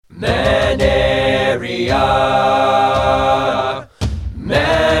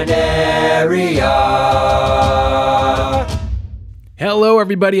Hello,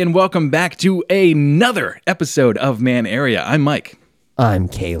 everybody, and welcome back to another episode of Man Area. I'm Mike. I'm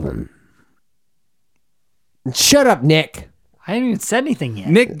Kalen. Shut up, Nick. I haven't even said anything yet.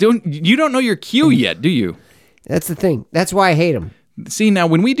 Nick, you don't know your cue yet, do you? That's the thing. That's why I hate him. See, now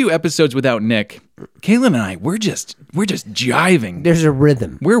when we do episodes without Nick, Kalen and I, we're just jiving. There's a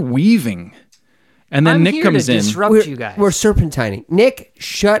rhythm. We're weaving. And then I'm Nick here comes to in. disrupt you guys. We're serpentining. Nick,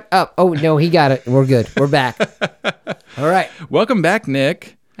 shut up. Oh, no, he got it. We're good. We're back. All right. Welcome back,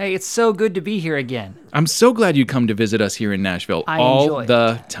 Nick. Hey, it's so good to be here again. I'm so glad you come to visit us here in Nashville I all enjoy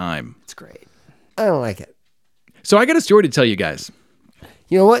the time. It's great. I don't like it. So I got a story to tell you guys.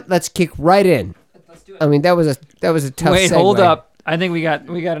 You know what? Let's kick right in. Let's do it. I mean, that was a tough Wait, segue. hold up. I think we got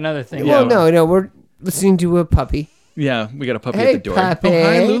another thing. Well, no, we're listening to a puppy. Yeah, we got a puppy Hey, at the door. puppy. Oh,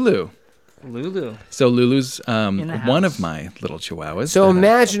 hi, Lulu. Lulu. So Lulu's the one house. of my little chihuahuas. So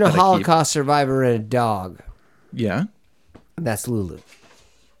imagine a that I keep. Holocaust survivor and a dog. Yeah. That's Lulu.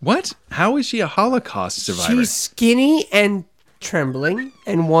 What? How is she a Holocaust survivor? She's skinny and trembling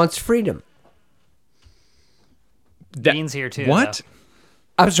and wants freedom. That- Bean's here too. What?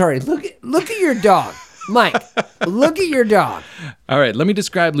 I'm sorry. Look at your dog. Mike, look at your dog. All right, let me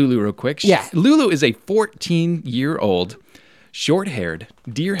describe Lulu real quick. Yeah. Lulu is a 14-year-old, short-haired,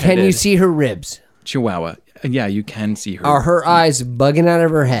 deer-headed Can you see her ribs? chihuahua. Yeah, you can see her. Are her eyes bugging out of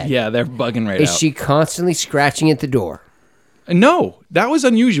her head? Yeah, they're bugging right Is out. she constantly scratching at the door? No, that was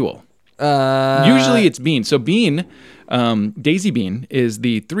unusual. Usually it's Bean. So Bean, Daisy Bean, is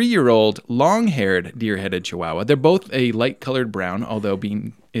the 3-year-old, long-haired, deer-headed chihuahua. They're both a light-colored brown, although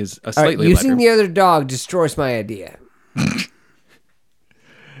Bean is a All right, slightly using lighter. the other dog destroys my idea.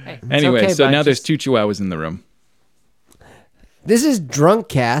 Hey, it's Anyway, okay, so bud. now there's 2 chihuahuas in the room. This is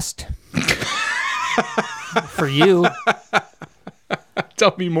Drunkcast. For you,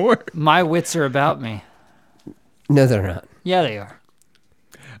 Tell me more. my wits are about me. No, they're not. Yeah, they are.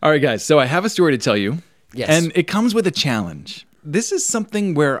 All right, guys. So I have a story to tell you. Yes. And it comes with a challenge. This is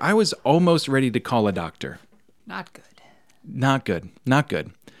something where I was almost ready to call a doctor. Not good. Not good. Not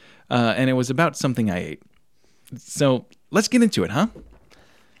good. And it was about something I ate. So let's get into it, huh?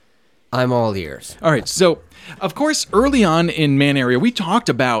 I'm all ears. All right. So, of course, early on in Man Area, we talked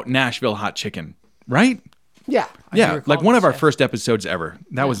about Nashville hot chicken, right? Yeah. Yeah, recall like one of this, our yeah. first episodes ever.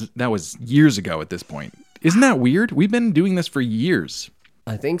 That was years ago at this point. Isn't that weird? We've been doing this for years.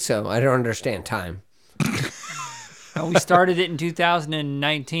 I think so. I don't understand time. We started it in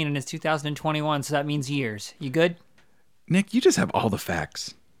 2019 and it's 2021, so that means years. You good? Nick, you just have all the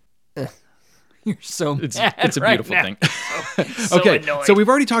facts. You're so It's mad it's a right beautiful now. thing. So Okay, annoyed. so we've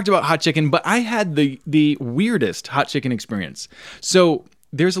already talked about hot chicken, but I had the weirdest hot chicken experience. So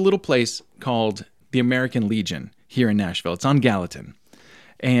there's a little place called the American Legion here in Nashville. It's on Gallatin.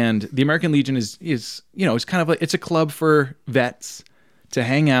 And the American Legion is it's kind of like, it's a club for vets to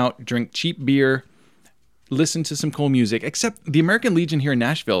hang out, drink cheap beer, listen to some cool music. Except the American Legion here in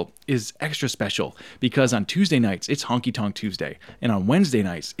Nashville is extra special because on Tuesday nights, it's Honky Tonk Tuesday. And on Wednesday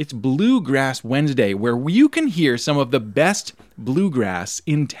nights, it's Bluegrass Wednesday, where you can hear some of the best bluegrass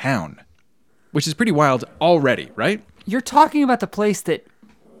in town, which is pretty wild already, right? You're talking about the place that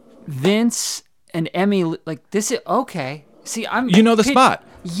Vince and Emmy, like, this is, okay. See, You know the spot.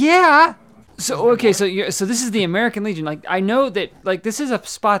 Yeah. So so this is the American Legion. Like, I know that, like, this is a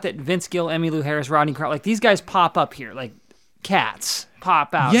spot that Vince Gill, Emmylou Harris, Rodney Crowell, like, these guys pop up here, like cats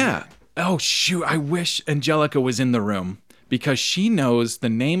pop out. Yeah. here. Oh, shoot. I wish Angelica was in the room because she knows the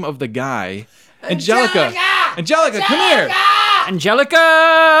name of the guy. Angelica, come here.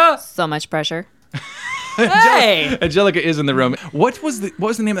 Angelica. So much pressure. Hey. Angelica is in the room. What was the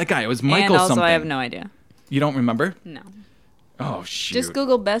name of that guy? It was Michael and also, something. I have no idea. You don't remember? No. Oh, shoot. Just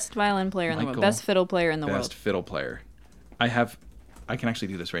Google best violin player in the Michael, world. Best fiddle player in the Best world. fiddle player. I can actually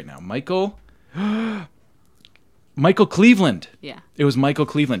do this right now. Michael Cleveland. Yeah. It was Michael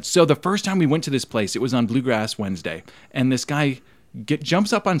Cleveland. So the first time we went to this place, it was on Bluegrass Wednesday, and this guy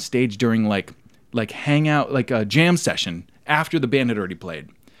jumps up on stage during like hangout, like a jam session after the band had already played,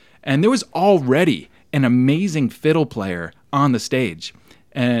 and there was already an amazing fiddle player on the stage,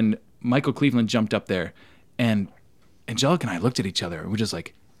 and Michael Cleveland jumped up there, and Angelica and I looked at each other, and we're just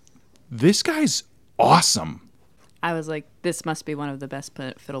like, this guy's awesome. I was like, this must be one of the best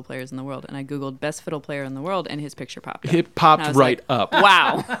fiddle players in the world. And I Googled best fiddle player in the world, and his picture popped up. It popped And I was right like, up.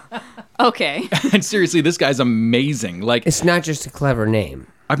 Wow. Okay. And seriously, this guy's amazing. Like, It's not just a clever name.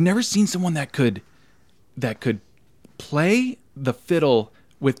 I've never seen someone that could play the fiddle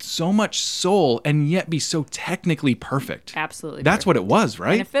with so much soul and yet be so technically perfect. Absolutely. That's what it was, And a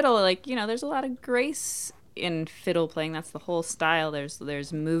right? fiddle, like, there's a lot of grace in fiddle playing. That's the whole style.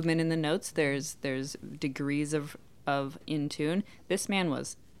 There's movement in the notes. There's degrees of in tune. This man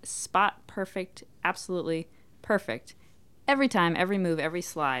was spot perfect, absolutely perfect. Every time, every move, every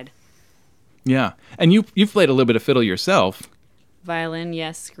slide. Yeah. And you've played a little bit of fiddle yourself, Violin,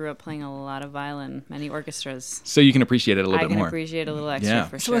 yes, grew up playing a lot of violin, many orchestras. so you can appreciate it a little I bit can more. appreciate a little extra Yeah.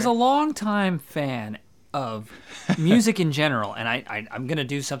 for So sure. as a longtime fan of music in general, and I'm going to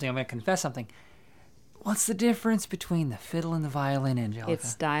do something, I'm going to confess something. What's the difference between the fiddle and the violin, Angelica? It's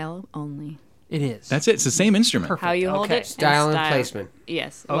style only. It is. That's it. It's the same instrument. Perfect. How you hold Okay. it. Style and placement.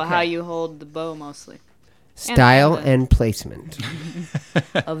 Yes. Well, Okay. how you hold the bow mostly. Style the- and placement.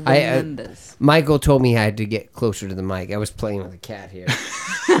 Of the I- members. Michael told me I had to get closer to the mic. I was playing with a cat here.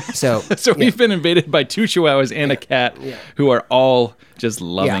 So, So we've been invaded by 2 chihuahuas and a cat who are all just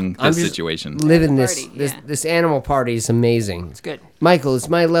loving I'm this just situation. living Party, this yeah. this animal party is amazing. It's good. Michael, is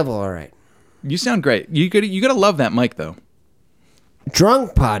my level all right? You sound great. You gotta love that mic though.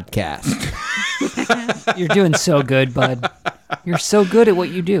 Drunk podcast. You're doing so good, bud. You're so good at what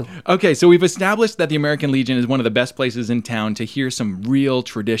you do. Okay, so we've established that the American Legion is one of the best places in town to hear some real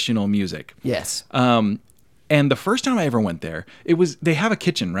traditional music. Yes. And the first time I ever went there, they have a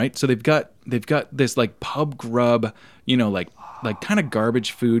kitchen, right? So they've got this like pub grub, like kind of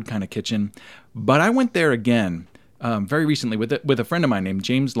garbage food kind of kitchen. But I went there again very recently with a friend of mine named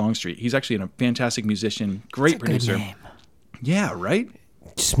James Longstreet. He's actually a fantastic musician, great producer. Good name. Yeah, right?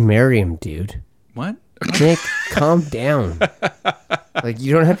 Just marry him, dude. What? Nick, calm down. Like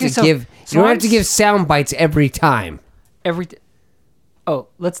you don't have Okay, to so- give so you don't I'm have to s- give sound bites every time. Oh,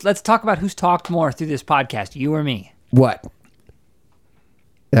 let's talk about who's talked more through this podcast, you or me. What?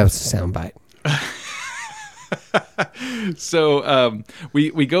 That was a sound bite. So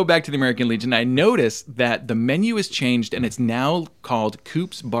we go back to the American Legion. I noticed that the menu has changed and it's now called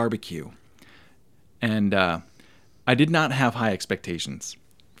Coop's Barbecue. And I did not have high expectations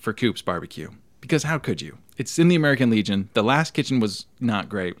for Coop's Barbecue because how could you? It's in the American Legion. The last kitchen was not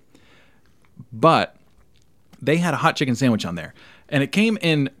great, but they had a hot chicken sandwich on there, and it came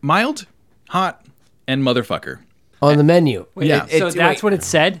in mild, hot, and motherfucker. On the menu. Yeah. So that's what it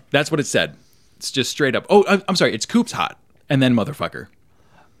said? That's what it said. It's just straight up. Oh, I'm sorry. It's Coop's hot and then motherfucker.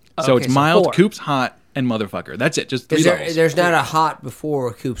 So Okay, it's so mild, 4. Coop's hot, and motherfucker. That's it. Just 3 levels. There's not a hot before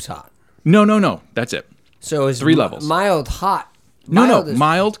a coop's hot. No. That's it. So it's 3 levels. Mild, hot. No. is-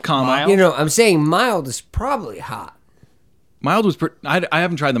 Mild, comma. Mild? I'm saying mild is probably hot. Mild was. I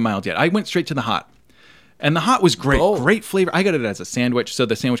haven't tried the mild yet. I went straight to the hot, and the hot was great. Oh. Great flavor. I got it as a sandwich, so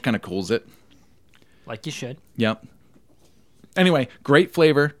the sandwich kind of cools it. Like you should. Yep. Anyway, great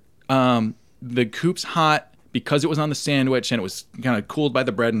flavor. The Coop's hot because it was on the sandwich and it was kind of cooled by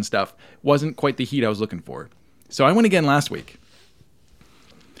the bread and stuff. Wasn't quite the heat I was looking for. So I went again last week.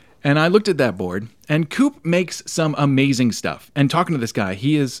 And I looked at that board, and Coop makes some amazing stuff. And talking to this guy,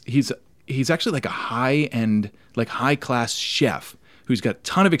 he's actually like a high-end, like high-class chef who's got a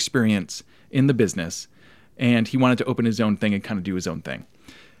ton of experience in the business, and he wanted to open his own thing and kind of do his own thing.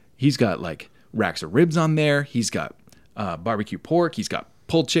 He's got like racks of ribs on there. He's got barbecue pork. He's got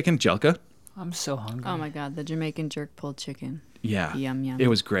pulled chicken. Jelka. I'm so hungry. Oh my God, the Jamaican jerk pulled chicken. Yeah. Yum, yum. It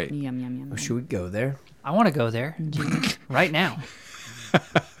was great. Yum, yum, yum. Should we go there? I want to go there right now.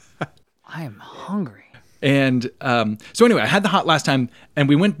 I am hungry. And so anyway, I had the hot last time, and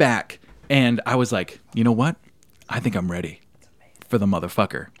we went back, and I was like, you know what? I think I'm ready for the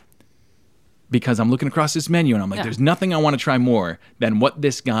motherfucker. Because I'm looking across this menu, and I'm like, Yeah. there's nothing I want to try more than what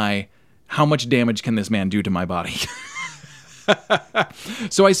this guy, how much damage can this man do to my body?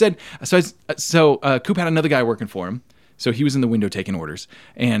 So I said, Coop had another guy working for him. So he was in the window taking orders.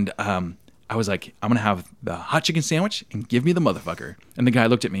 And I was like, I'm going to have the hot chicken sandwich and give me the motherfucker. And the guy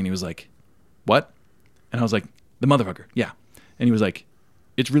looked at me and he was like, what? And I was like, the motherfucker. Yeah. And he was like,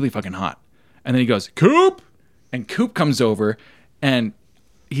 it's really fucking hot. And then he goes, Coop! And Coop comes over and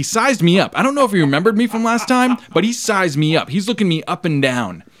he sized me up. I don't know if he remembered me from last time, but he sized me up. He's looking me up and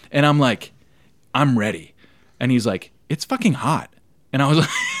down. And I'm like, I'm ready. And he's like, it's fucking hot. And I was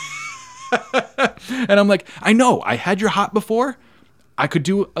like, and I'm like, I know, I had your hot before. I could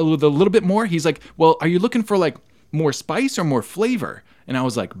do a little bit more. He's like, well, are you looking for like more spice or more flavor? And I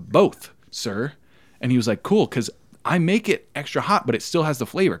was like, both, sir. And he was like, cool, because I make it extra hot, but it still has the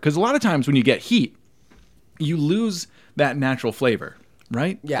flavor. Because a lot of times when you get heat, you lose that natural flavor,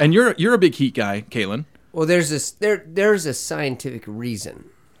 right? Yeah. And you're a big heat guy, Caitlin. Well, there's a scientific reason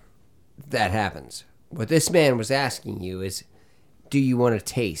that happens. What this man was asking you is, do you want to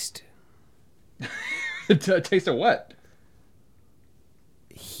taste? Taste of what?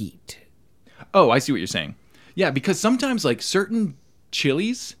 heat. Oh, I see what you're saying. Yeah, because sometimes like certain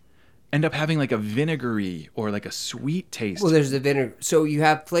chilies end up having like a vinegary or like a sweet taste. Well, there's the vinegar. So you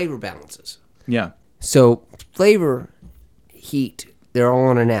have flavor balances. Yeah. So flavor, heat, they're all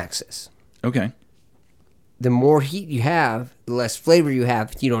on an axis. Okay. The more heat you have, the less flavor you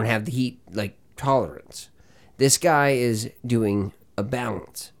have. You don't have the heat like tolerance. This guy is doing a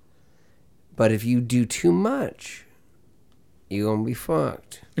balance. But if you do too much, you're gonna be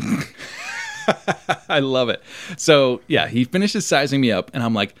fucked. I love it. So yeah, he finishes sizing me up, and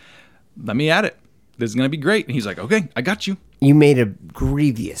I'm like, "Let me at it. This is gonna be great." And he's like, "Okay, I got you." You made a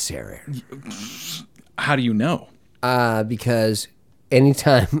grievous error. How do you know? Because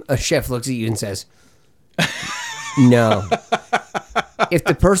anytime a chef looks at you and says, no. If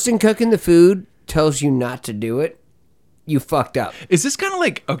the person cooking the food tells you not to do it, you fucked up. Is this kind of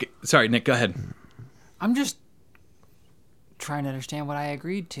like okay? Sorry, Nick. Go ahead. I'm just trying to understand what I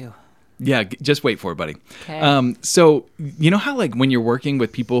agreed to. Yeah, just wait for it, buddy. Okay. So you know how like when you're working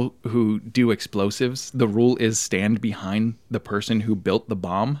with people who do explosives, the rule is stand behind the person who built the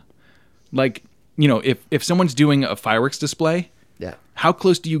bomb. Like, you know, if someone's doing a fireworks display, Yeah. how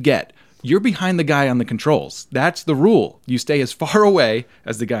close do you get? You're behind the guy on the controls. That's the rule. You stay as far away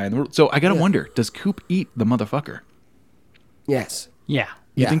as the guy in the rule. So I gotta wonder, does Coop eat the motherfucker? Yes. Yeah.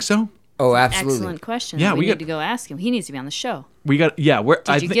 You Yeah. think so? Oh, absolutely. Excellent question. Yeah, we we need got- to go ask him. He needs to be on the show. We got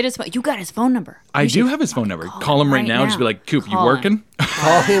Did you get his phone? You got his phone number. I You do should have his phone number. fucking Call him right now. Just be like, Coop, you Call him. working?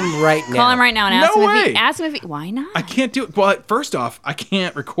 Call him right now. Call him right now and ask No him if way. he. Ask him if he. Why not? I can't do it. Well, first off, I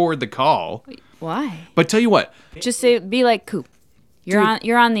can't record the call. Why? But tell you what, Just say, be like, Coop, you're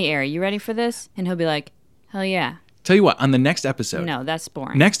on the air. You ready for this? And he'll be like, hell yeah. on the next episode. No, that's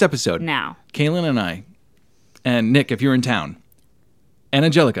boring. Next episode. Now. Kaylin and I, and Nick, if you're in town, and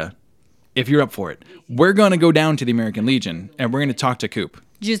Angelica, if you're up for it, we're going to go down to the American Legion and we're going to talk to Coop.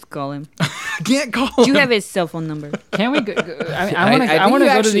 Just call him. I can't call Do you him. have his cell phone number? Can we go? I I want to. think I want to you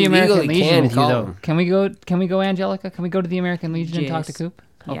go to actually the American legally Legion can with you, call though. him. Can we go? Can we go, Angelica? Can we go to the American Legion and talk to Yes. Coop?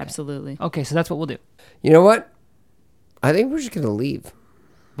 Yeah, absolutely. Okay, so that's what we'll do. You know what? I think we're just going to leave.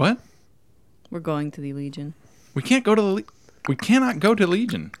 What? We're going to the Legion. We can't go to the we cannot go to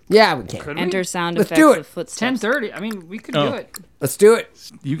Legion. Yeah, we can. Enter sound Let's effects do it. of footsteps. 10:30. I mean, we could Oh. do it. Let's do it.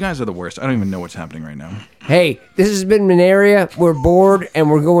 You guys are the worst. I don't even know what's happening right now. Hey, this has been Minaria. We're bored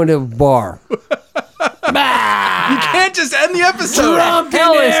and we're going to a bar. You can't just end the episode.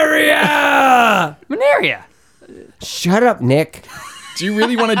 Minaria! Manaria. Shut up, Nick. Do you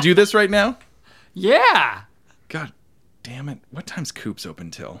really want to do this right now? Yeah. God damn it. What time's Coop's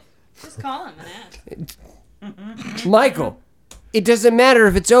open till? Just call him and ask. Michael, it doesn't matter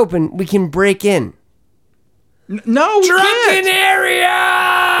if it's open. We can break in. No, we can't.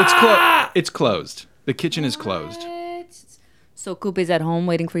 Area! It's closed. The kitchen is closed. So Coop is at home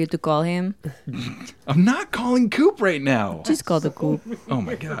waiting for you to call him? I'm not calling Coop right now. Just call the Coop. Oh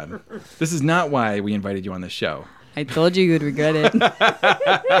my God. This is not why we invited you on this show. I told you you'd regret it.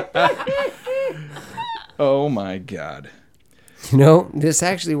 Oh my God. You know, this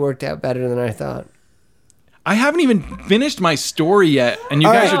actually worked out better than I thought. I haven't even finished my story yet, and you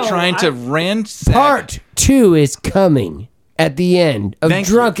All guys right. are trying to ransack. Part 2 is coming at the end of Thank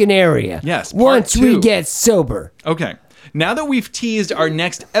you. Drunken Area. Yes, part Once we 2. get sober. Okay. Now that we've teased our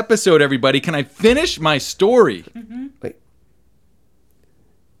next episode, everybody, can I finish my story? Wait.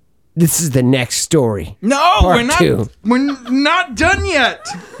 This is the next story. No, Part we're not. 2. We're not done yet.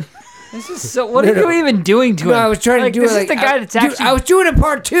 This is so. What are you even doing to him? No, I was trying Like, to do this it is like the guy that's actually. I was doing a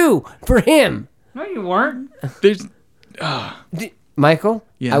part 2 for him. No, you weren't. There's. Michael,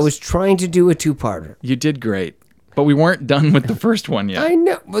 Yes. I was trying to do a 2-parter. You did great, but we weren't done with the first one yet. I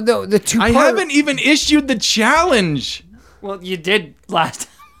know, but the 2-parter. I haven't even issued the challenge. Well, you did last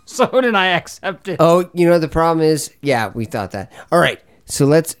episode, and I accepted. Oh, you know the problem is, yeah, we thought that. All right, so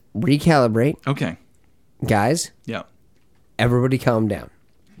let's recalibrate, Okay. guys. Yeah. Everybody, calm down.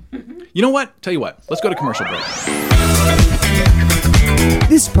 You know what? Tell you what. Let's go to commercial break.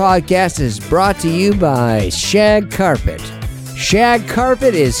 This podcast is brought to you by Shag Carpet. Shag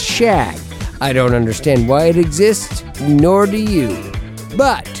Carpet is shag. I don't understand why it exists, nor do you.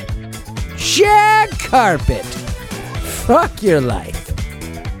 But Shag Carpet. Fuck your life.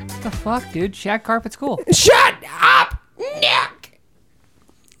 What the fuck, dude? Shag carpet's cool. Shut up, Nick.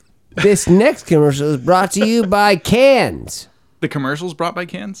 This next commercial is brought to you by Cans. The commercials brought by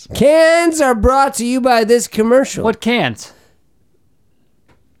Cans? Cans are brought to you by this commercial. What cans?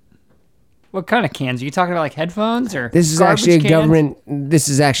 What kind of cans? Are you talking about like headphones or? This is garbage actually a cans? government. This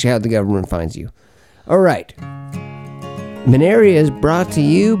is actually how the government finds you. All right. Mineria is brought to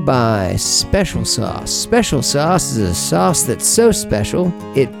you by Special Sauce. Special Sauce is a sauce that's so special,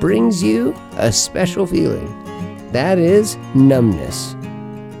 it brings you a special feeling. That is numbness.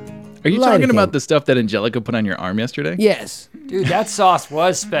 Are you Lidocaine. talking about the stuff that Angelica put on your arm yesterday? Yes. Dude, that sauce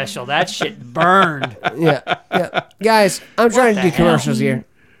was special. That shit burned. Yeah. Guys, I'm trying to the do commercials here.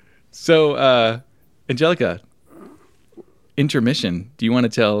 So, Angelica, intermission. Do you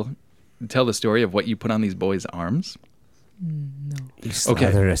want to tell the story of what you put on these boys' arms? You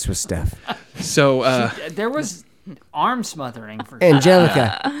slathered us with stuff. So, There was arm smothering for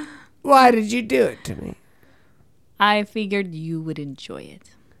Angelica, why did you do it to me? I figured you would enjoy it.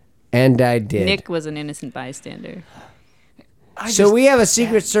 And I did. Nick was an innocent bystander. So we have a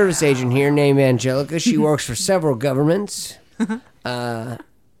Secret Service agent here named Angelica. She works for several governments.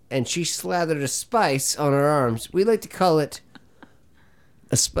 And she slathered a spice on her arms. We like to call it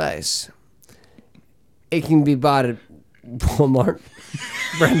a spice. It can be bought at Walmart.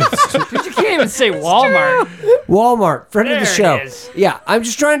 Dude, you can't even say Walmart. Walmart, friend of the There it show. is. Yeah, I'm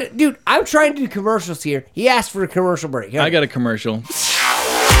just trying to... Dude, I'm trying to do commercials here. He asked for a commercial break. Here. I got a commercial.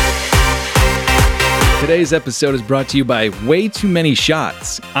 Today's episode is brought to you by Way Too Many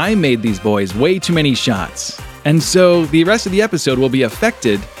Shots. I made these boys way too many shots. And so the rest of the episode will be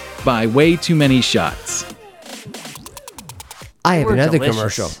affected by way too many shots. I have We're another delicious.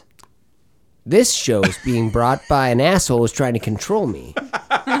 commercial. This show is being brought by an asshole who's trying to control me.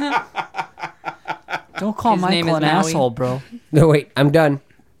 Don't call His name Michael is an Maui. asshole, bro. No, wait, I'm done.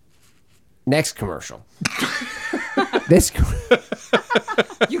 Next commercial. This.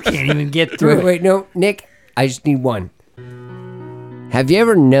 You can't even get through Wait, it. wait, no, Nick, I just need one. Have you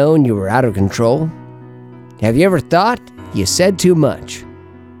ever known you were out of control? Have you ever thought you said too much?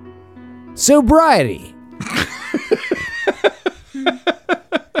 Sobriety.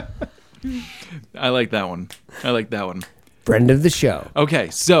 I like that one. Friend of the show. Okay,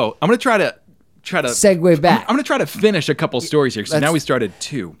 so I'm gonna try to Segue back. I'm gonna try to finish a couple stories here. So Let's- now we started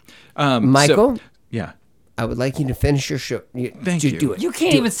 2. Michael, Yeah. I would like you to finish your show. Thank you. Do it. You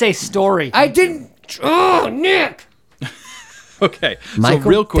can't even say story. I didn't. Oh, Nick. Okay. Michael, so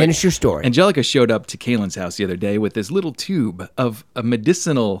real quick, finish your story. Angelica showed up to Kaylin's house the other day with this little tube of a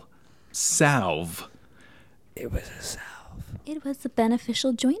medicinal salve. It was a salve. It was a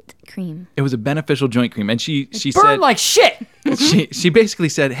beneficial joint cream. It was a beneficial joint cream, and she Burn said like shit. she basically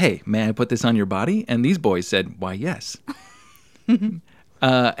said, "Hey, may I put this on your body?" And these boys said, "Why, yes."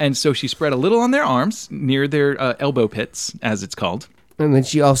 And so she spread a little on their arms near their elbow pits, as it's called. And then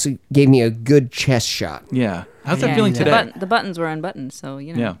she also gave me a good chest shot. Yeah. How's that Yeah, feeling the today? The buttons were unbuttoned, so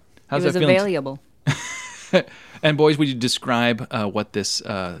you know. Yeah. How's it was that feeling? available. And boys, would you describe what this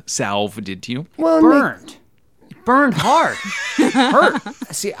salve did to you? Well, Nick, Burned. It burned hard. Hurt.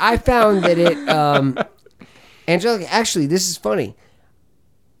 see, I found that it, Angelica, actually, this is funny.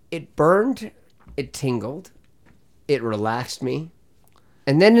 It burned, it tingled, it relaxed me.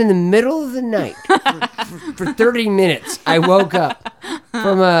 And then in the middle of the night, for 30 minutes, I woke up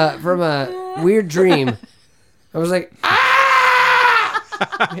from a weird dream. I was like, ah!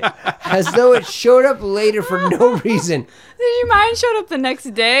 As though it showed up later for no reason. Mine showed up the next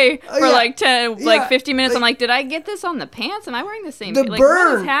day for yeah. like 10, Yeah, like 50 minutes. I'm like- like, did I get this on the pants? Am I wearing the same? The like,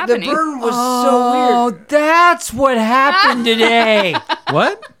 burn, what is happening? the burn was so Oh, weird. that's what happened today.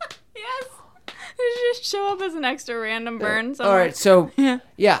 What? Yes. It just show up as an extra random burn. All somewhere. right, so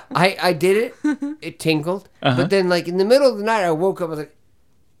yeah, I did it. It tingled, but then like in the middle of the night, I woke up. I was like,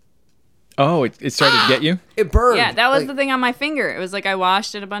 Oh, it started to get you? it burned. Yeah, that was Like, the thing on my finger. It was like I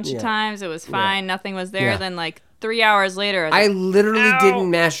washed it a bunch Yeah. of times. It was fine. Nothing was there. Yeah. Then like 3 hours later, I was like, literally Ow.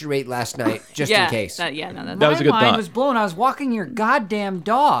 didn't masturbate last night, just yeah, in case. no, that's That was a good My mind thought. was blown. I was walking your goddamn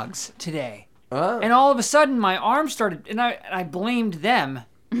dogs today. Oh. And all of a sudden, my arm started, and I blamed them.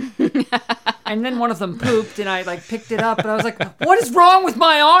 And then one of them pooped, and I like picked it up, and I was like, "What is wrong with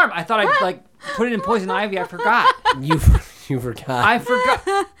my arm?" I thought I'd like put it in poison ivy. I forgot. You forgot. I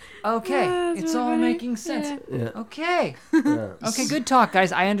forgot. Okay, it's all making sense. Okay. Okay, good talk,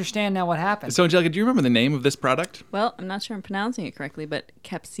 guys. I understand now what happened. So, Angelica, do you remember the name of this product? Well, I'm not sure I'm pronouncing it correctly, but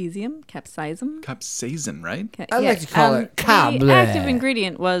capsaicin. Capsaicin, right? I like to call it The cable. active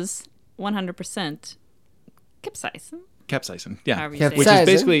ingredient was 100% capsaicin. Capsaicin, yeah. However you say it. Which is Capsaicin.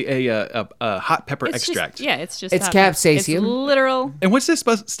 basically a hot pepper It's extract. Just, yeah, it's just It's hot pepper. capsaicin. It's literal. And what's this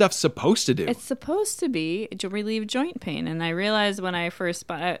stuff supposed to do? It's supposed to be to relieve joint pain, and I realized when I first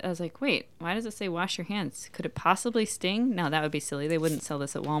bought it, I was like, "Wait, why does it say wash your hands? Could it possibly sting?" No, that would be silly. They wouldn't sell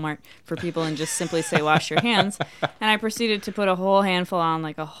this at Walmart for people and just simply say wash your hands. And I proceeded to put a whole handful on,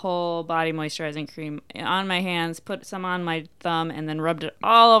 like a whole body moisturizing cream on my hands, put some on my thumb, and then rubbed it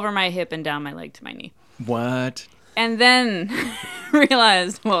all over my hip and down my leg to my knee. What? and then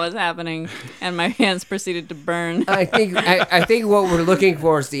realized what was happening, and my hands proceeded to burn. I think what we're looking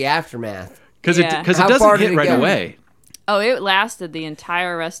for is the aftermath. Because Yeah. it How far doesn't did hit it right go? away. Oh, it lasted the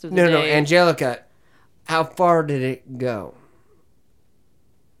entire rest of the No, day. no, Angelica, how far did it go?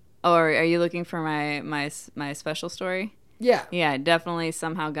 Oh, are you looking for my special story? Yeah. Yeah, definitely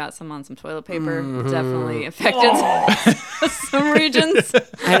somehow got some on some toilet paper. Definitely affected some regions.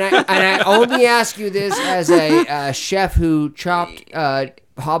 And I only ask you this as a chef who chopped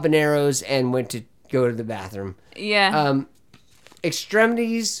habaneros and went to go to the bathroom. Yeah.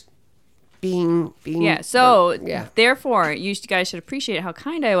 Extremities being Yeah, so yeah. therefore, you guys should appreciate how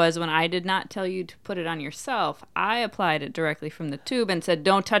kind I was when I did not tell you to put it on yourself. I applied it directly from the tube and said,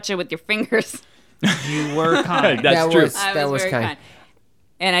 don't touch it with your fingers. You were kind. That's that true. was I that was was very kind. kind.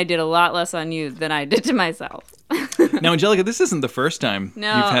 And I did a lot less on you than I did to myself. Now, Angelica, this isn't the first time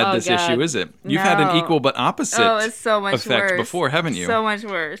No, you've had oh this God. issue, is it? You've had an No. equal but opposite Oh, it's so much effect worse. before, haven't you? So much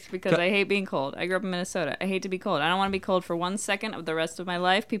worse because I hate being cold. I grew up in Minnesota. I hate to be cold. I don't want to be cold for 1 second of the rest of my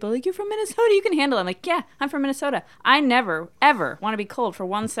life. People are like, you're from Minnesota. You can handle it. I'm like, yeah, I'm from Minnesota. I never, ever want to be cold for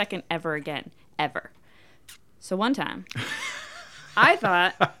 1 second ever again. Ever. So one time, I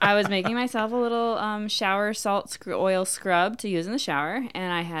thought I was making myself a little shower salt oil scrub to use in the shower,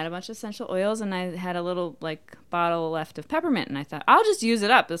 and I had a bunch of essential oils, and I had a little bottle left of peppermint, and I thought I'll just use it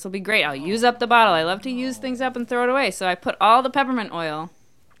up. This will be great. I'll use up the bottle. I love to use things up and throw it away. So I put all the peppermint oil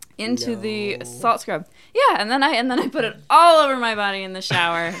into the salt scrub. Yeah, and then I put it all over my body in the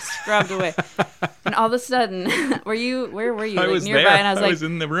shower, scrubbed away, and all of a sudden, where were you? I Like, was nearby, there. and I was like,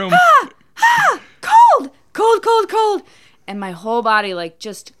 in the room. cold. And my whole body,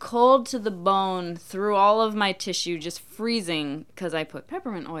 just cold to the bone, through all of my tissue, just freezing because I put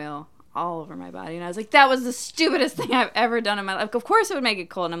peppermint oil all over my body. And I was like, that was the stupidest thing I've ever done in my life. Of course it would make it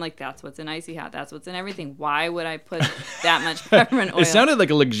cold. And I'm like, that's what's in Icy Hot. That's what's in everything. Why would I put that much peppermint oil? It sounded like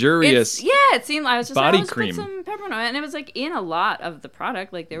a luxurious. It seemed, I was just body like, let's cream. put some peppermint oil. And it was in a lot of the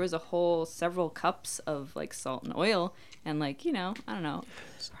product. There was a whole several cups of salt and oil. And I don't know,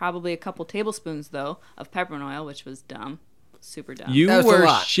 probably a couple tablespoons though of peppermint oil, which was dumb. Super dumb. You That was a were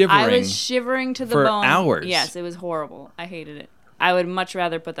lot. shivering. I was shivering to the for bone. hours. Yes, it was horrible. I hated it. I would much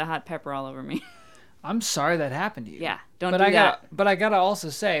rather put the hot pepper all over me. I'm sorry that happened to you. Yeah, don't But do that. But I gotta also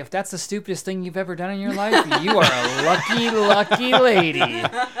say, if that's the stupidest thing you've ever done in your life, you are a lucky lady.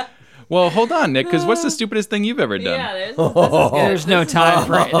 Well, hold on, Nick, because what's the stupidest thing you've ever done? Yeah, There's no time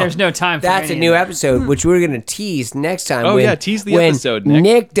for There's no time for That's a any new of that. episode, which we're gonna tease next time. Oh, when- yeah, tease the when episode, Nick.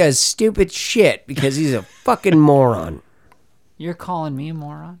 Nick does stupid shit because he's a fucking moron. You're calling me a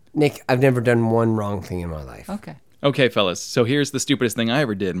moron? Nick, I've never done one wrong thing in my life. Okay. Okay, fellas, so here's the stupidest thing I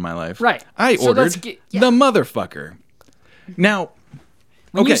ever did in my life. Right. I So let's ordered get- yeah. the motherfucker. Now,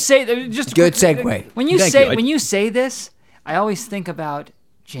 When okay. you say just a Good quick- segue. When you Thank say you. when you say this, I always think about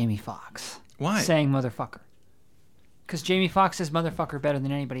Jamie Foxx. Why? Saying motherfucker. Because Jamie Foxx says motherfucker better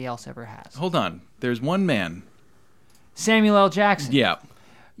than anybody else ever has. Hold on. There's one man. Samuel L. Jackson. Yeah.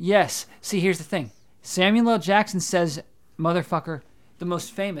 Yes. See, here's the thing. Samuel L. Jackson says motherfucker the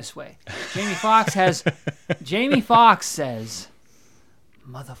most famous way. Jamie Foxx says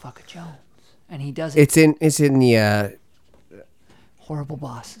motherfucker Jones. And he does it. It's in the Horrible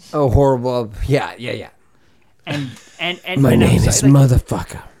bosses. horrible. Yeah. And My and name I'm is sorry,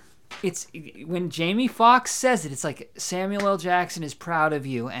 Motherfucker. it's when Jamie Foxx says it, it's like Samuel L. Jackson is proud of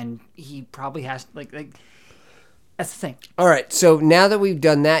you, and he probably has like that's the thing. All right, so now that we've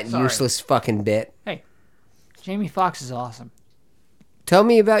done that Sorry. useless fucking bit, Hey, Jamie Foxx is awesome. tell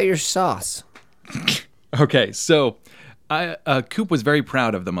me about your sauce. Okay, so Coop was very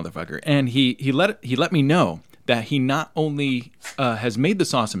proud of the motherfucker, and he let me know that he not only has made the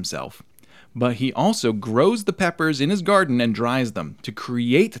sauce himself, but he also grows the peppers in his garden and dries them to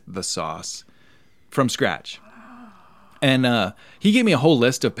create the sauce from scratch. And he gave me a whole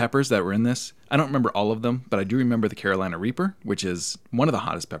list of peppers that were in this. I don't remember all of them, but I do remember the Carolina Reaper, which is one of the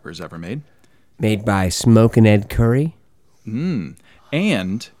hottest peppers ever made. Made by Smokin' Ed Curry.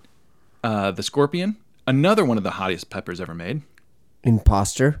 And the Scorpion, another one of the hottest peppers ever made.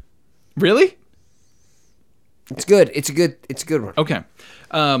 Imposter. Really? It's good. It's a good one. Okay.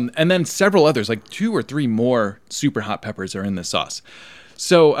 And then several others, like 2 or 3 more super hot peppers are in this sauce.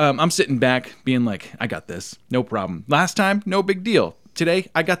 So I'm sitting back being like, I got this. No problem. Last time, no big deal. Today,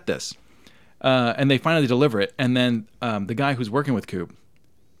 I got this. And they finally deliver it. And then the guy who's working with Coop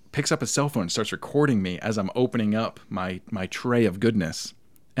picks up his cell phone and starts recording me as I'm opening up my tray of goodness.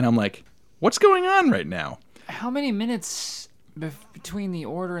 And I'm like, what's going on right now? How many minutes between the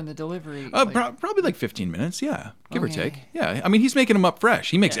order and the delivery? Probably like 15 minutes, yeah, give or Okay. take. Yeah, I mean, he's making them up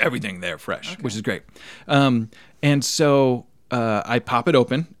fresh. He makes everything there fresh, which is great. And so I pop it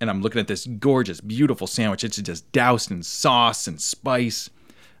open, and I'm looking at this gorgeous, beautiful sandwich. It's just doused in sauce and spice.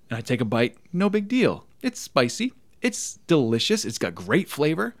 And I take a bite. No big deal. It's spicy. It's delicious. It's got great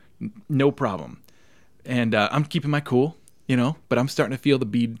flavor. No problem. And I'm keeping my cool. But I'm starting to feel the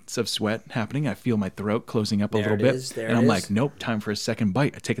beads of sweat happening. I feel my throat closing up a little bit. And I'm like, nope, time for a second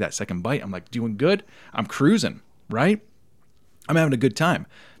bite. I take that second bite. I'm like, doing good. I'm cruising, right? I'm having a good time.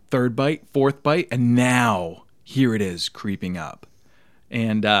 Third bite, fourth bite, and now here it is creeping up.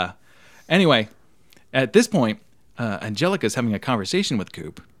 And anyway, at this point, Angelica's having a conversation with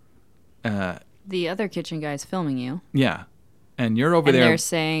Coop. The other kitchen guy's filming you. Yeah. And you're over And there. they're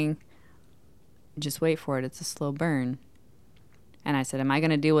saying, just wait for it. It's a slow burn. And I said, am I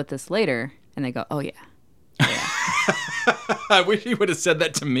going to deal with this later? And they go, oh, yeah. I wish he would have said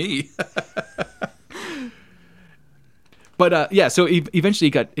that to me. But yeah, so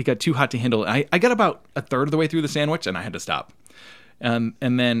eventually it got too hot to handle. I got about a third of the way through the sandwich, and I had to stop. And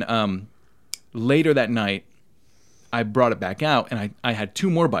then later that night, I brought it back out, and I had 2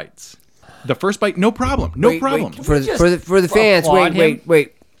 more bites. The first bite, no problem. No problem. For the fans, applaud him?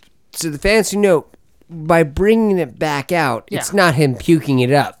 wait. So the fans who know, by bringing it back out, it's Yeah. not him puking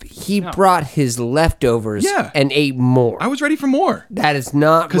it up. He brought his leftovers and ate more. I was ready for more. That is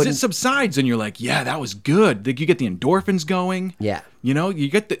not Because what it subsides, and you're like, yeah, that was good. You get the endorphins going. Yeah. You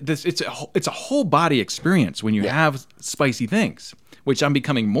get this. It's a whole body experience when you have spicy things, which I'm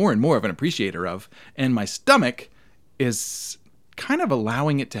becoming more and more of an appreciator of, and my stomach is kind of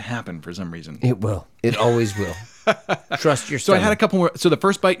allowing it to happen for some reason. It will. It always will. Trust your So I stomach. had a couple more. So the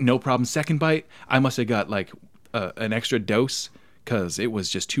first bite, no problem. Second bite, I must have got like an extra dose because it was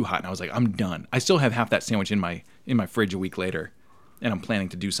just too hot, and I was like, I'm done. I still have half that sandwich in my fridge a week later, and I'm planning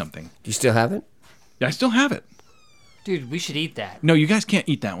to do something. Do you still have it? I still have it. Dude, we should eat that. No, you guys can't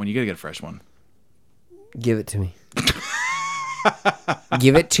eat that one. You gotta get a fresh one. Give it to me.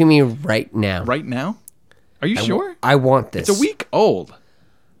 Give it to me right now. Right now? Are you sure? I want this. It's a week old.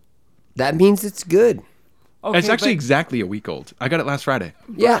 That means it's good. Okay, It's actually but exactly a week old. I got it last Friday.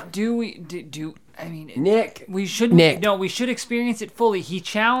 Yeah. do we do? I mean, Nick. we shouldn't. Nick. No, we should experience it fully. He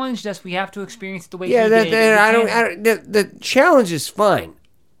challenged us. We have to experience it the way Yeah, he did. I We can't- don't. The challenge is fine.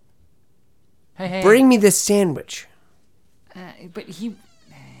 Hey, Bring me this sandwich. but he.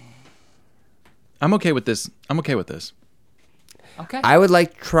 I'm okay with this. Okay. I would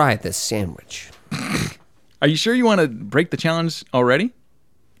like to try this sandwich. Are you sure you want to break the challenge already?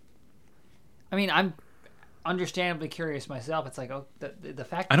 I mean, I'm understandably curious myself. It's like, the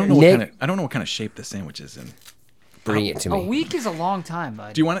fact. I don't that know Nick- I don't know what kind of shape the sandwich is in. Bring it to A me. week is a long time,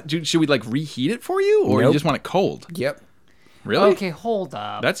 bud. Do you want it? Should we like reheat it for you, or you Nope. just want it cold? Yep. Really? Okay, hold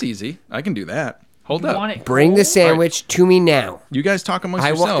up. That's easy. I can do that. Hold You up. want it Bring the cold? sandwich to me now. You guys talk amongst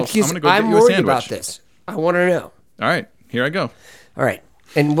I want. yourselves. I'm gonna go I'm get you a worried sandwich. about this. I want to know. All right, here I go. All right,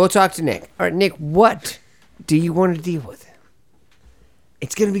 and we'll talk to Nick. All right, Nick, what do you want to deal with?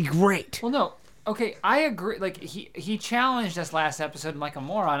 It's gonna be great. Well, no. Okay, I agree. Like he challenged us last episode, and like a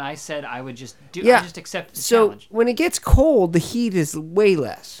moron, I said I would just do. Yeah. I just accept the So challenge. when it gets cold, the heat is way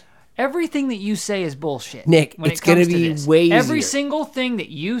less. Everything that you say is bullshit. Nick, when it's it comes gonna to be this. way Every easier. single thing that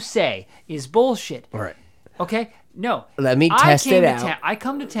you say is bullshit. All right. Okay? No. Let me I test came it to out. I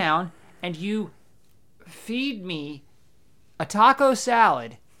come to town and you feed me a taco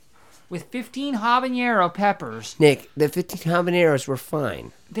salad with 15 habanero peppers. Nick, the 15 habaneros were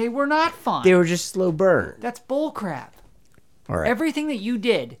fine. They were not fun. They were just slow burn. That's bull crap. All right. Everything that you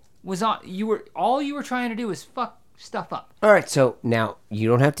did was on all you were trying to do was fuck stuff up. All right, so now you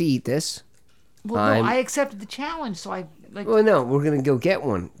don't have to eat this. Well, I'm- no, I accepted the challenge, so I like. Well, no, we're going to go get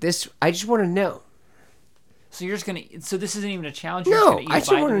one. I just want to know. So you're just gonna. So this isn't even a challenge. You're No, just gonna eat I a just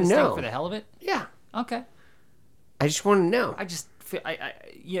bite of wanna this thing know. for the hell of it. Yeah. Okay. I just want to know. I just feel.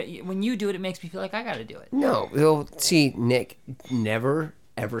 Yeah. When you do it, it makes me feel like I got to do it. No, well, see, Nick, never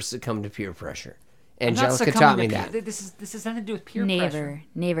ever succumb to peer pressure. I'm not Angelica succumbing taught me to that. peer- This has nothing to do with peer pressure.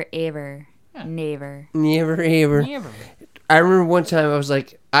 Never, ever. Never. Never ever. Never. I remember one time I was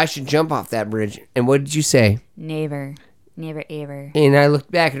like, I should jump off that bridge. And what did you say? Never. Never, ever. And I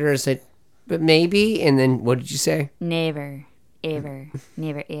looked back at her and said, but maybe. And then what did you say? Never. Ever.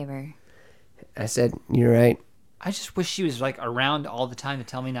 Never, ever. I said, you're right. I just wish she was like around all the time to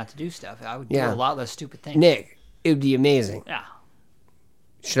tell me not to do stuff. I would Yeah. do a lot less stupid things. Nick, it would be amazing. Yeah.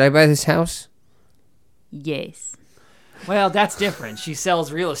 Should I buy this house? Yes. Well, that's different. She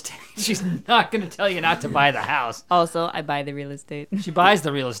sells real estate. She's not going to tell you not to buy the house. Also, I buy the real estate. She buys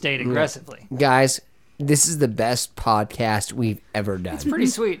the real estate aggressively. Guys, this is the best podcast we've ever done. It's pretty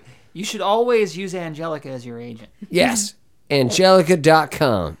sweet. You should always use Angelica as your agent. Yes.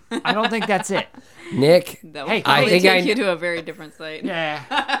 Angelica.com. I don't think that's it. Nick, That Hey, would probably I think take I- you to a very different site.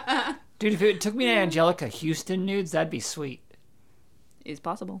 Yeah. Dude, if it took me to Angelica Houston nudes, that'd be sweet. It's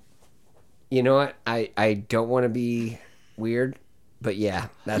possible. you know what? I don't want to be weird, but yeah,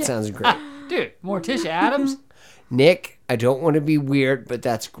 that sounds great. Dude, Morticia Adams? Nick, I don't want to be weird, but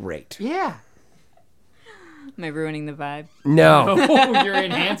that's great. Yeah. Am I ruining the vibe? No. Oh, you're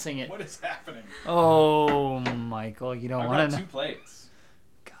enhancing it. What is happening? Oh, Michael, you don't want to know. plates.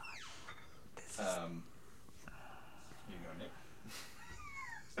 God. Here you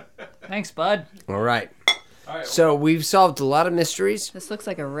go, Nick. Thanks, bud. All right. All right. So we've solved a lot of mysteries. This looks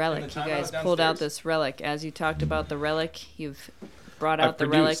like a relic. You time guys out pulled out downstairs. this relic. As you talked about the relic, you've brought I've out the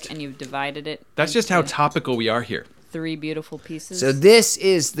relic produced. and you've divided it. That's just how into topical we are here. 3 beautiful pieces. So this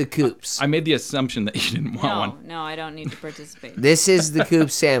is the Coops. I made the assumption that you didn't want no, one. no, I don't need to participate. This is the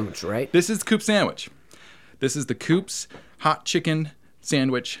Coop sandwich, right? This is the Coop sandwich. This is the Coop's hot chicken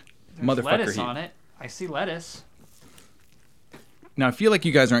sandwich. Motherfucker Lettuce heat. on it. I see lettuce. Now I feel like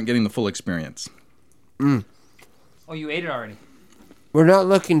you guys aren't getting the full experience. Oh, you ate it already. We're not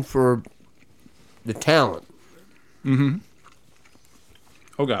looking for the talent.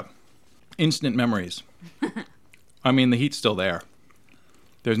 Oh god. Instant memories. I mean, the heat's still there.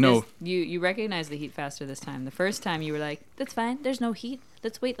 There's no. You recognize the heat faster this time. The first time you were like, "That's fine. There's no heat.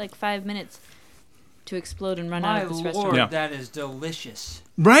 Let's wait like 5 minutes to explode and run My out of this lord, restaurant." Yeah. that is delicious.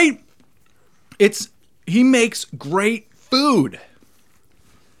 Right? He makes great food.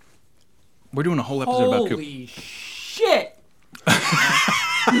 We're doing a whole episode about Coop. Holy shit!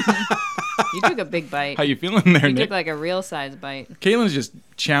 You took a big bite. How you feeling there, You Nick? took like a real size bite. Caitlin's just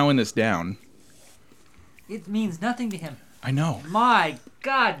chowing this down. It means nothing to him. I know. My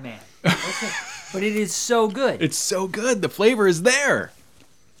God, man. Okay. But it is so good. It's so good. The flavor is there.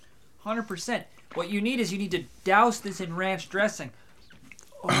 100%. What you need is you need to douse this in ranch dressing.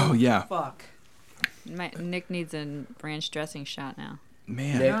 Oh, yeah. Fuck. Nick needs a ranch dressing shot now.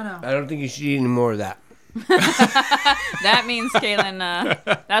 Man. Nick, No. I don't think you should eat any more of that. That means Caitlin.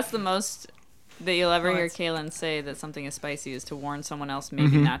 That's the most that you'll ever Oh, hear it's- Caitlin say that something is spicy is to warn someone else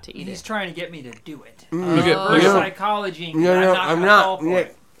maybe not to eat He's it. trying to get me to do it. Look at, Reverse look at, psychology. No, no, I'm I'm not. not. Fall for Nick,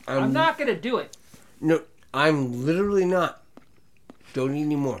 it. I'm not gonna do it. No, I'm literally not. Don't eat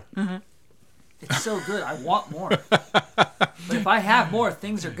any more. It's so good. I want more. But if I have more,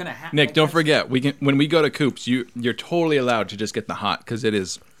 things are gonna happen. Nick, don't forget, when we go to Coop's, you're totally allowed to just get the hot because it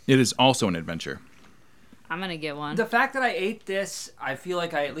is also an adventure. I'm gonna get one. The fact that I ate this, I feel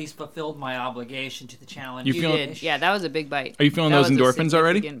like I at least fulfilled my obligation to the challenge. You You feeling- did. Yeah, that was a big bite. Are you feeling That those was a endorphins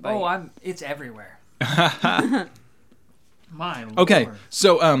already? significant bite. Oh, it's everywhere. My Okay, Lord.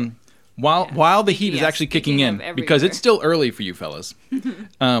 so while the heat is Yes, actually kicking speaking in, of because everywhere. it's still early for you fellas,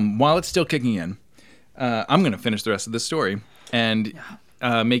 while it's still kicking in, I'm going to finish the rest of this story and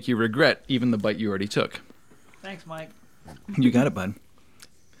make you regret even the bite you already took. Thanks, Mike. You got it, bud.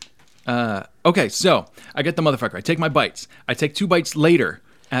 Okay, so I get the motherfucker. I take my bites. I take 2 bites later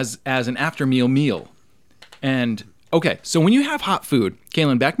as an after meal. And okay, so when you have hot food,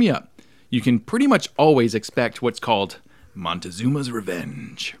 Caitlin, back me up. You can pretty much always expect what's called Montezuma's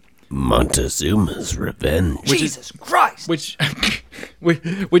Revenge. Montezuma's Revenge. Jesus Christ! Which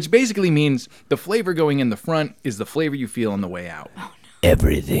which basically means the flavor going in the front is the flavor you feel on the way out.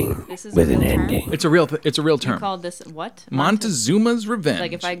 Everything This is with a an real term? ending. It's a real term. Called this what? Montezuma's Revenge.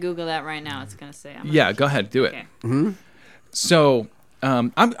 Like if I Google that right now, it's gonna say. Yeah, go ahead, do it. Okay. So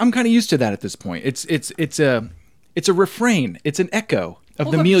I'm kind of used to that at this point. It's a refrain. It's an echo of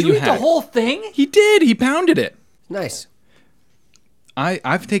Hold the up, meal did you eat had. the whole thing? He did. He pounded it. Nice.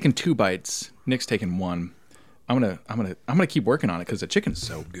 I've taken 2 bites. Nick's taken 1. I'm gonna keep working on it because the chicken's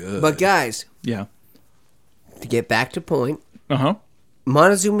so good. But guys, yeah. to get back to point, Uh-huh.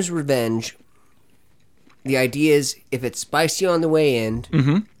 Montezuma's Revenge, the idea is if it's spicy on the way in,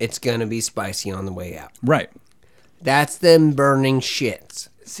 it's going to be spicy on the way out. Right. That's them burning shits.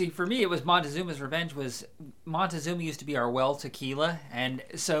 See, for me, it was Montezuma's Revenge. Montezuma used to be our well tequila, and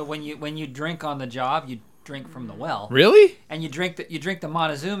so when you drink on the job, you drink from the well, Really? and you drink the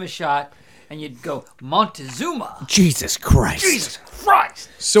Montezuma shot, and you'd go Montezuma. Jesus Christ. Jesus Christ!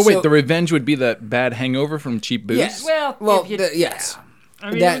 So wait, So- the revenge would be that bad hangover from cheap booze? Yes. Well, Well, yes.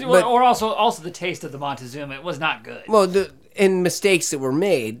 I mean, That- but- or also the taste of the Montezuma. It was not good. Well, and mistakes that were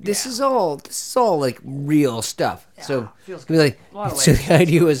made. This is all like real stuff. So feels be like, A lot of so layers. the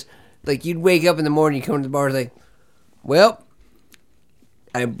idea was like you'd wake up in the morning, you come to the bar, like, well,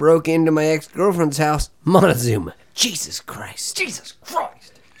 I broke into my ex-girlfriend's house, Montezuma. Jesus Christ. Jesus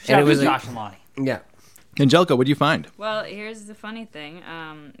Christ! And Shout it out was to like- Josh and Lonnie. Yeah. Angelica, what do you find? Well, here's the funny thing.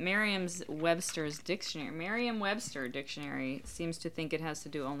 Merriam-Webster's dictionary seems to think it has to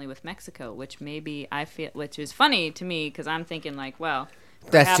do only with Mexico, which is funny to me because I'm thinking like, well,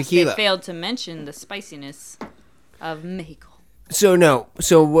 That's perhaps tequila. they failed to mention the spiciness of Mexico. So no.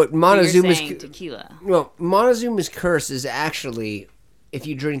 So what You're Montezuma's saying tequila. Montezuma's curse is actually if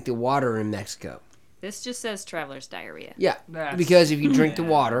you drink the water in Mexico. This just says traveler's diarrhea. Yeah, That's- because if you drink the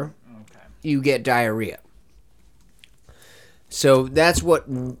water, you get diarrhea. So that's what.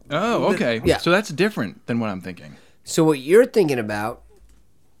 Oh, okay. Yeah. So that's different than what I'm thinking. So what you're thinking about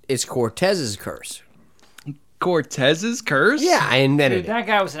is Cortez's curse. Cortez's curse? Yeah, I invented Dude, it. that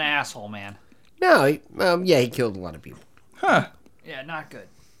guy was an asshole, man. No, he killed a lot of people. Huh. Yeah, not good.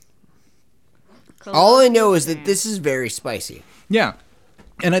 All I know is that this is very spicy. Yeah.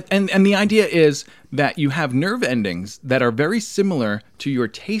 And the idea is that you have nerve endings that are very similar to your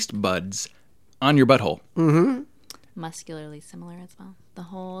taste buds on your butthole. Muscularly similar as well. The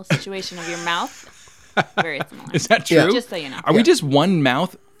whole situation of your mouth, very similar. Is that true? Yeah. Just so you know. Are we just one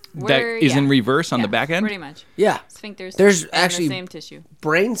mouth that is in reverse on Yeah, the back end? Pretty much. Yeah, Sphincters. There's and actually- the same tissue.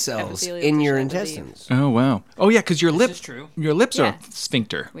 brain cells Epithelial in your tissue, I believe. intestines. Oh, wow. Oh, yeah, because your is true. lips Yeah. are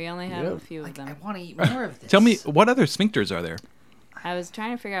sphincter. We only have a few of them. I want to eat more of this. Tell me, what other sphincters are there? I was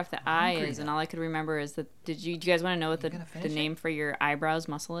trying to figure out if the eye is, and all I could remember is that. Do you guys want to know what the finish name for your eyebrows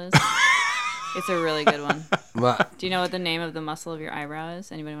muscle is? It's a really good one. What? Do you know what the name of the muscle of your eyebrow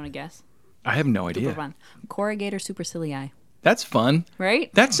is? Anybody want to guess? I have no Super idea. fun. Corrugator supercilii. That's fun.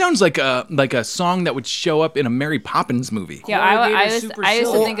 Right? That sounds like a song that would show up in a Mary Poppins movie. Yeah, I Corrugator used to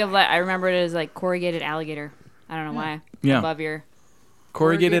supercilii. think of I remember it as like corrugated alligator. I don't know why. Yeah. Above your.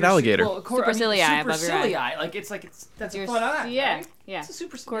 Corrugated alligator. Supercilii above your eye. Supercilii. That's your a fun eye. yeah, right? yeah. It's a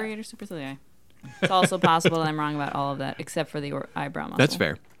supercilii. Corrugator supercilii. It's also possible that I'm wrong about all of that, except for the eyebrow muscle. That's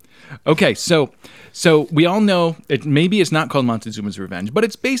fair. Okay, so we all know maybe it's not called Montezuma's Revenge, but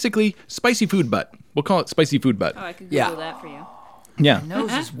it's basically spicy food butt. We'll call it spicy food butt. Oh, I could Yeah. Google that for you. Yeah.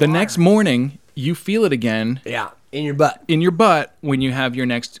 Nose is The next watering. morning, you feel it again Yeah, in your butt. in your butt when you have your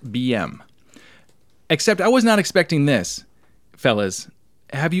next BM. Except I was not expecting this, fellas.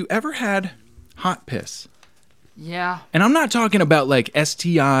 Have you ever had hot piss? Yeah. And I'm not talking about like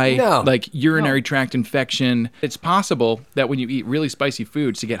STI, No. like urinary tract infection. It's possible that when you eat really spicy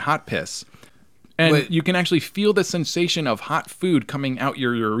foods to get hot piss. And Wait. you can actually feel the sensation of hot food coming out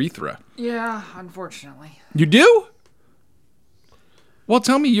your urethra. Yeah, unfortunately. You do? Well,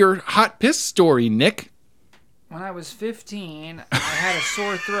 tell me your hot piss story, Nick. When I was 15, I had a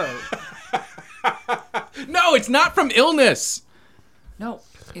sore throat. No, it's not from illness. No,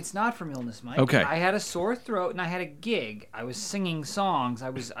 it's not from illness, Mike. Okay. I had a sore throat and I had a gig. I was singing songs. I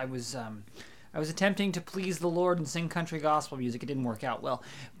was attempting to please the Lord and sing country gospel music. It didn't work out well.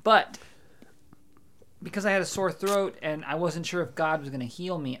 But because I had a sore throat and I wasn't sure if God was going to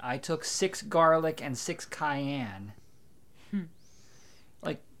heal me, I took 6 garlic and 6 cayenne.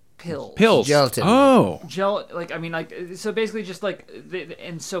 Like pills. Pills. Gelatin. Oh. So basically just like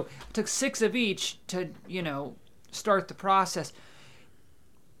and so I took 6 of each to, start the process.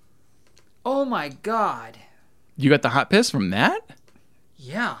 Oh my God. You got the hot piss from that?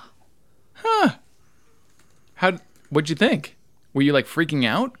 Yeah. What'd you think? Were you like freaking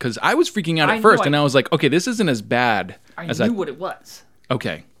out? Because I was freaking out I at knew first, I- and I was like, okay, this isn't as bad I as knew what it was.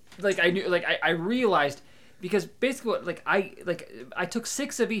 Okay. I realized because basically I took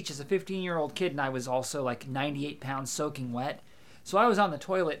 6 of each as a 15-year-old kid, and I was also like 98 pounds soaking wet. So I was on the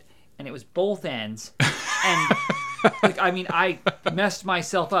toilet and it was both ends. And I messed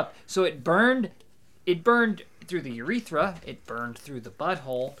myself up. So it burned through the urethra, it burned through the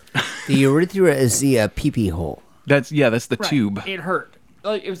butthole. The urethra is the pee-pee hole. That's the tube. It hurt.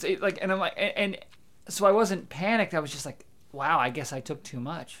 And I'm like, and so I wasn't panicked. I was just like, wow, I guess I took too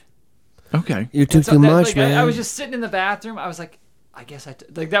much. Okay. You took So too that- much, man. I was just sitting in the bathroom. I was like, I guess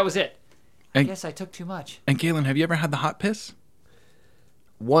that was it. I And- guess I took too much. And Galen, have you ever had the hot piss?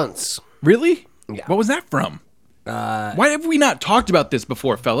 Once. Really? Yeah. What was that from? Why have we not talked about this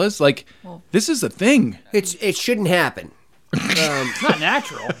before, fellas? Like, this is a thing. It shouldn't happen. It's not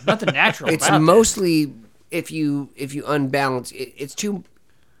natural. Nothing natural It's about mostly if you unbalance. It's too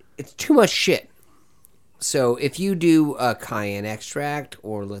much shit. So if you do a cayenne extract,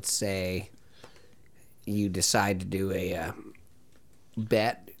 or let's say you decide to do a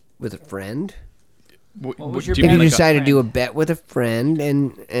bet with a friend. What was your do If bet? you mean, like decide to friend? do a bet with a friend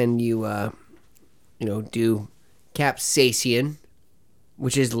and you do capsaicin,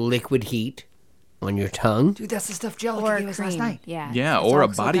 which is liquid heat on your tongue. Dude, that's the stuff Jellica Or gave us last cream. night. Yeah. Yeah, It or a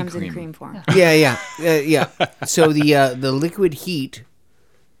also body comes cream. in cream form. Yeah. So the liquid heat,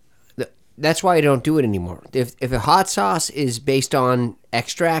 That's why I don't do it anymore. If a hot sauce is based on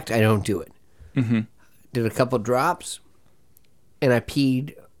extract, I don't do it. Mm-hmm. Did a couple drops, and I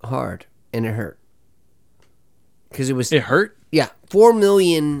peed hard, and it hurt. Because it was... It hurt? Yeah, 4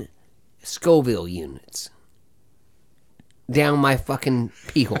 million Scoville units down my fucking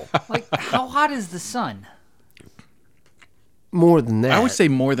pee hole. Like, how hot is the sun? More than that. I would say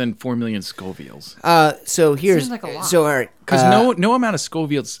more than 4 million Scovilles. So here's... Seems like a lot. So, all right. Because no amount of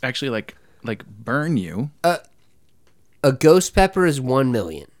Scovilles actually like burn you. A ghost pepper is 1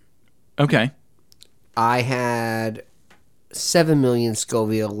 million. Okay. I had 7 million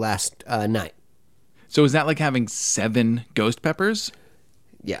Scoville last night. So is that like having 7 ghost peppers?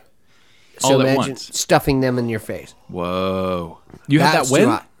 Yeah. All So at imagine once. stuffing them in your face. Whoa. You had That's that too when?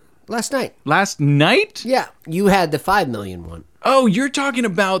 hot. Last night. Last night? Yeah. You had the 5 million one. Oh, you're talking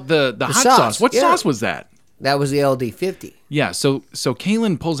about the hot sauce, sauce. What yeah. sauce was that? That was the LD50. Yeah, so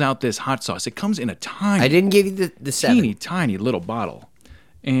Kaylin pulls out this hot sauce. It comes in a I didn't give you the 7. tiny little bottle.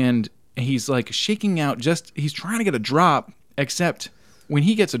 And he's like shaking out he's trying to get a drop, except when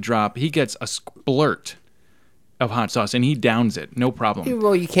he gets a drop, he gets a splurt of hot sauce and he downs it. No problem.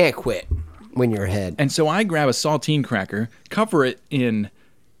 Well, you can't quit when you're ahead. And so I grab a saltine cracker, cover it in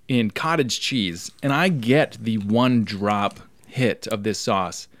cottage cheese, and I get the 1 drop hit of this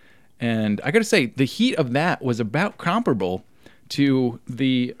sauce. And I got to say, the heat of that was about comparable to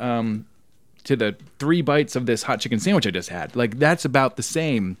the 3 bites of this hot chicken sandwich I just had. Like, that's about the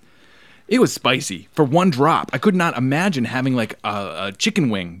same. It was spicy for 1 drop. I could not imagine having like a chicken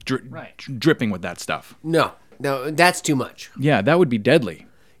wing dripping with that stuff. No, that's too much. Yeah, that would be deadly.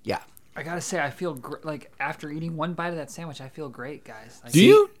 Yeah. I gotta say, I feel like after eating 1 bite of that sandwich, I feel great, guys. Like, Do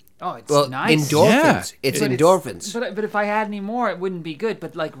you? Oh, it's Well, nice. endorphins. Yeah. It's But endorphins. But if I had any more, it wouldn't be good.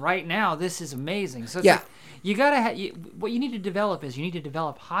 But like right now, this is amazing. So it's Yeah. like, you gotta what you need to develop is you need to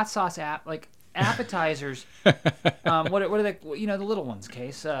develop hot sauce appetizers. What are they? The little ones,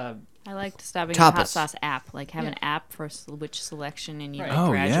 Case. I like to stop in a hot Tapas. sauce app. Like have an app for which selection, and you Right. like, Oh,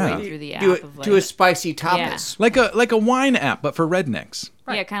 graduate yeah. through the app do of like. a spicy tapas. Like a wine app, but for rednecks.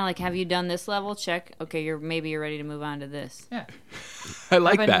 Yeah, kind of like, have you done this level? Check. Okay, you're ready to move on to this. Yeah. I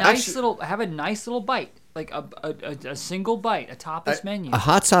like have a that. have a nice little bite, like a single bite, a tapas menu. A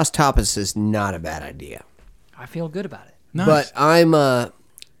hot sauce tapas is not a bad idea. I feel good about it. Nice. But I'm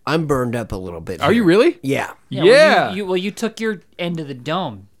burned up a little bit. Are you here. really? Yeah. Yeah. Well, you took your end of the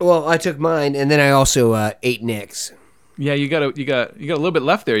dome. Well, I took mine, and then I also ate Nick's. Yeah, you got a little bit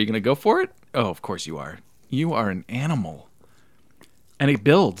left there. You gonna go for it? Oh, of course you are. You are an animal. And it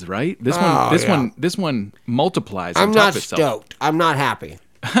builds, right? This one multiplies. I'm on top not of itself. stoked. I'm not happy.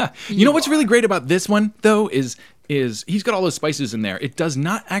 You know what's really great about this one though is he's got all those spices in there. It does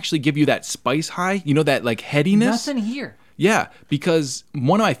not actually give you that spice high. You know, that like headiness. Nothing here. Yeah, because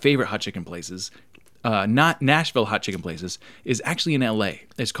one of my favorite hot chicken places, not Nashville hot chicken places, is actually in L.A.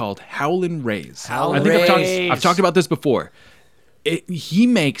 It's called Howlin' Ray's. Howlin' I think Ray's. I've talked about this before. He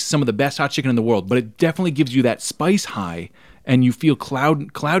makes some of the best hot chicken in the world, but it definitely gives you that spice high, and you feel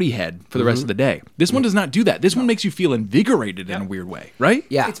cloudy head for the rest of the day. This one does not do that. This one makes you feel invigorated in a weird way, right?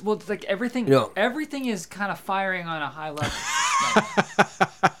 Yeah. It's like everything. No. Everything is kind of firing on a high level.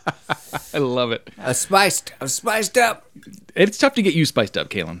 I love it. I'm spiced up. It's tough to get you spiced up,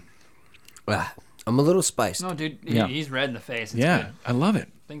 Kalen. I'm a little spiced. No, dude, Yeah. he's red in the face. It's Yeah, good. I love it.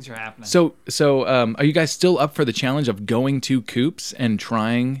 Things are happening. So, are you guys still up for the challenge of going to Coops and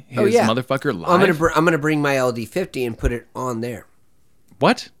trying his motherfucker live? I'm gonna bring my LD50 and put it on there.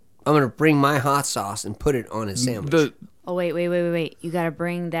 What? I'm gonna bring my hot sauce and put it on his sandwich. Oh wait! You got to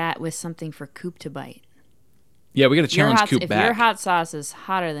bring that with something for Coop to bite. Yeah, we got to challenge Coop if back. your hot sauce is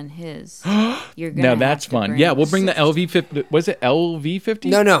hotter than his, you're gonna. Now have that's to fun. Yeah, we'll bring the LV50. Was it LV50?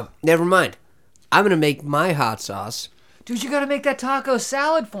 No, never mind. I'm gonna make my hot sauce. dude, you got to make that taco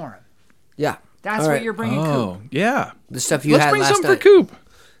salad for him. Yeah. That's All what right. you're bringing. Oh, Coop. yeah. The stuff you Let's had bring last some night. for Coop.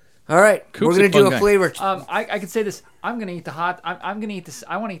 All right. Coop's we're gonna a do fun a guy. flavor. I could say this. I'm gonna eat the hot. I'm gonna eat this.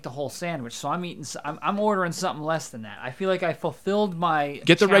 I want to eat the whole sandwich. So I'm ordering something less than that. I feel like I fulfilled my.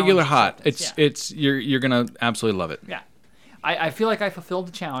 Get the challenge regular hot. acceptance. It's you're gonna absolutely love it. Yeah. I feel like I fulfilled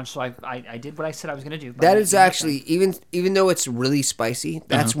the challenge, so I did what I said I was gonna do. That is actually even though it's really spicy,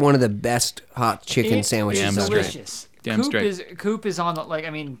 that's one of the best hot chicken sandwiches. It's Damn straight. delicious. Damn straight. Coop is on the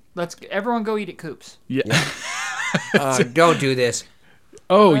let's everyone go eat at Coop's. Yeah. Don't do this.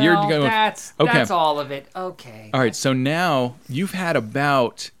 Oh, Well, you're going. That's Okay. that's all of it. Okay. All right. So now you've had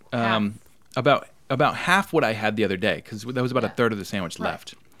about half what I had the other day because that was about a third of the sandwich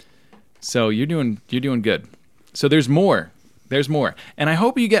left. So you're doing good. So there's more. There's more. And I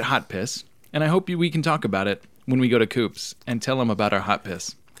hope you get hot piss. And I hope we can talk about it when we go to Coop's and tell them about our hot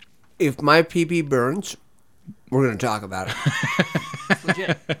piss. If my pee-pee burns, we're going to talk about it. It's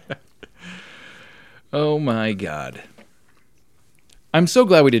legit. Oh my God. I'm so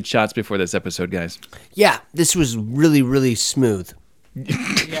glad we did shots before this episode, guys. Yeah, this was really, really smooth.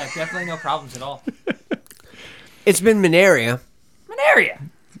 Yeah, definitely no problems at all. It's been Minaria. Manaria.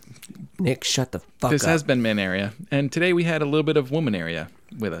 Nick, shut the fuck This up. has been Man Area, and today we had a little bit of Woman Area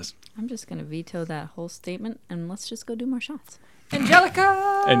with us. I'm just gonna veto that whole statement and let's just go do more shots.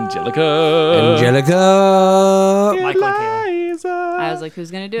 Angelica. Angelica. Angelica. Michael and Kaylin. Eliza. I was like, who's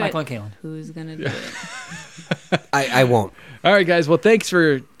gonna do Michael it? and Kaylin. Who's gonna do it? I won't. All right, guys. Well, thanks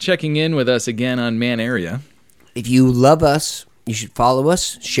for checking in with us again on Man Area. If you love us, you should follow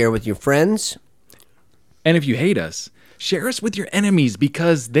us, share with your friends. And if you hate us, share us with your enemies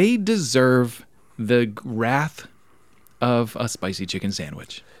because they deserve the wrath of a spicy chicken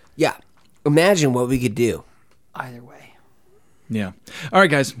sandwich. Yeah. Imagine what we could do. Either way. Yeah. All right,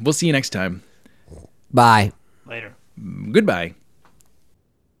 guys. We'll see you next time. Bye. Later. Goodbye.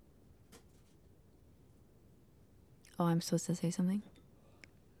 Oh, I'm supposed to say something?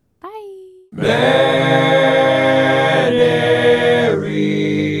 Bye.